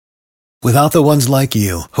Without the ones like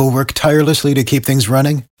you, who work tirelessly to keep things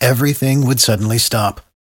running, everything would suddenly stop.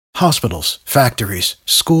 Hospitals, factories,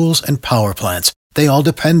 schools, and power plants, they all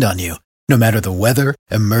depend on you. No matter the weather,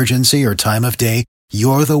 emergency, or time of day,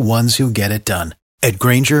 you're the ones who get it done. At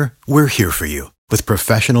Grainger, we're here for you with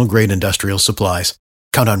professional-grade industrial supplies.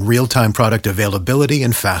 Count on real-time product availability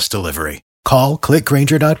and fast delivery. Call, click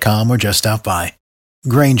Grainger.com, or just stop by.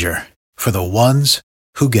 Grainger, for the ones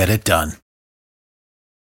who get it done.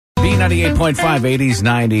 B98.5, 80s,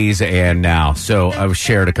 90s, and now. So I was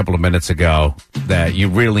shared a couple of minutes ago that you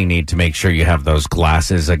really need to make sure you have those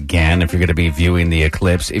glasses again if you're going to be viewing the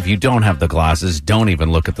eclipse. If you don't have the glasses, don't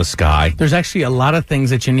even look at the sky. There's actually a lot of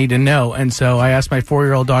things that you need to know. And so I asked my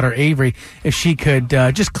 4-year-old daughter, Avery, if she could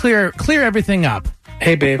just clear everything up.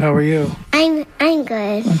 Hey, babe, how are you? I'm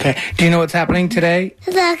good. Okay. Do you know what's happening today?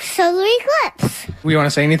 The solar eclipse. We want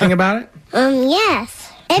to say anything about it? Yes.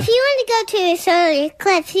 If you want to go to a solar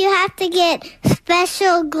eclipse, you have to get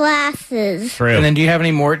special glasses. True. And then do you have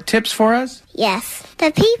any more tips for us? Yes.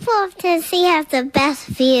 The people of Tennessee have the best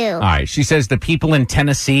view. All right. She says the people in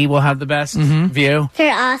Tennessee will have the best view.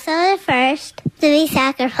 They're also the first to be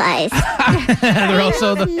sacrificed. They're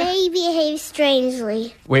also the... may behave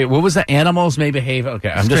strangely. Wait, what was the animals may behave? Okay,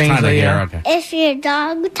 I'm just trying to Strangely, hear. yeah. Okay. If your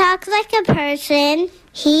dog talks like a person,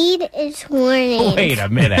 heed its warning. Wait a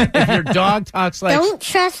minute. If your dog talks like... Don't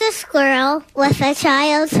trust a squirrel with a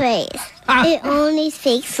child's face. It only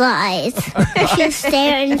speaks lies. If you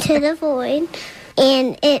stare into the void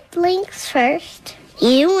and it blinks first,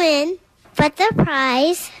 you win. But the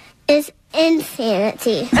prize is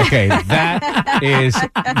insanity. Okay, that is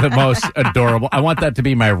the most adorable. I want that to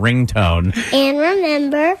be my ringtone. And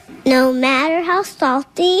remember, no matter how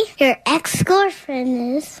salty your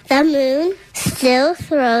ex-girlfriend is, the moon still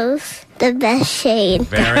throws the best shade.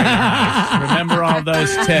 Very nice. Remember all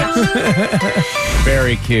those tips.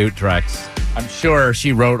 Very cute, Drex. I'm sure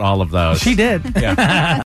she wrote all of those. She did.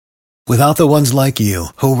 Yeah. Without the ones like you,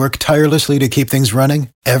 who work tirelessly to keep things running,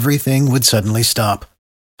 everything would suddenly stop.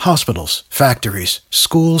 Hospitals, factories,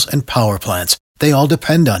 schools, and power plants, they all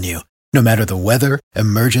depend on you. No matter the weather,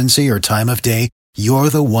 emergency, or time of day, you're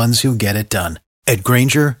the ones who get it done. At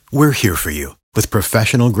Grainger, we're here for you with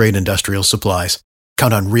professional-grade industrial supplies.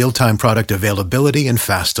 Count on real-time product availability and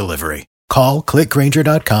fast delivery. Call, click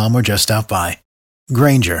Grainger.com, or just stop by.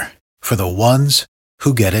 Grainger, for the ones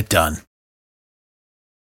who get it done.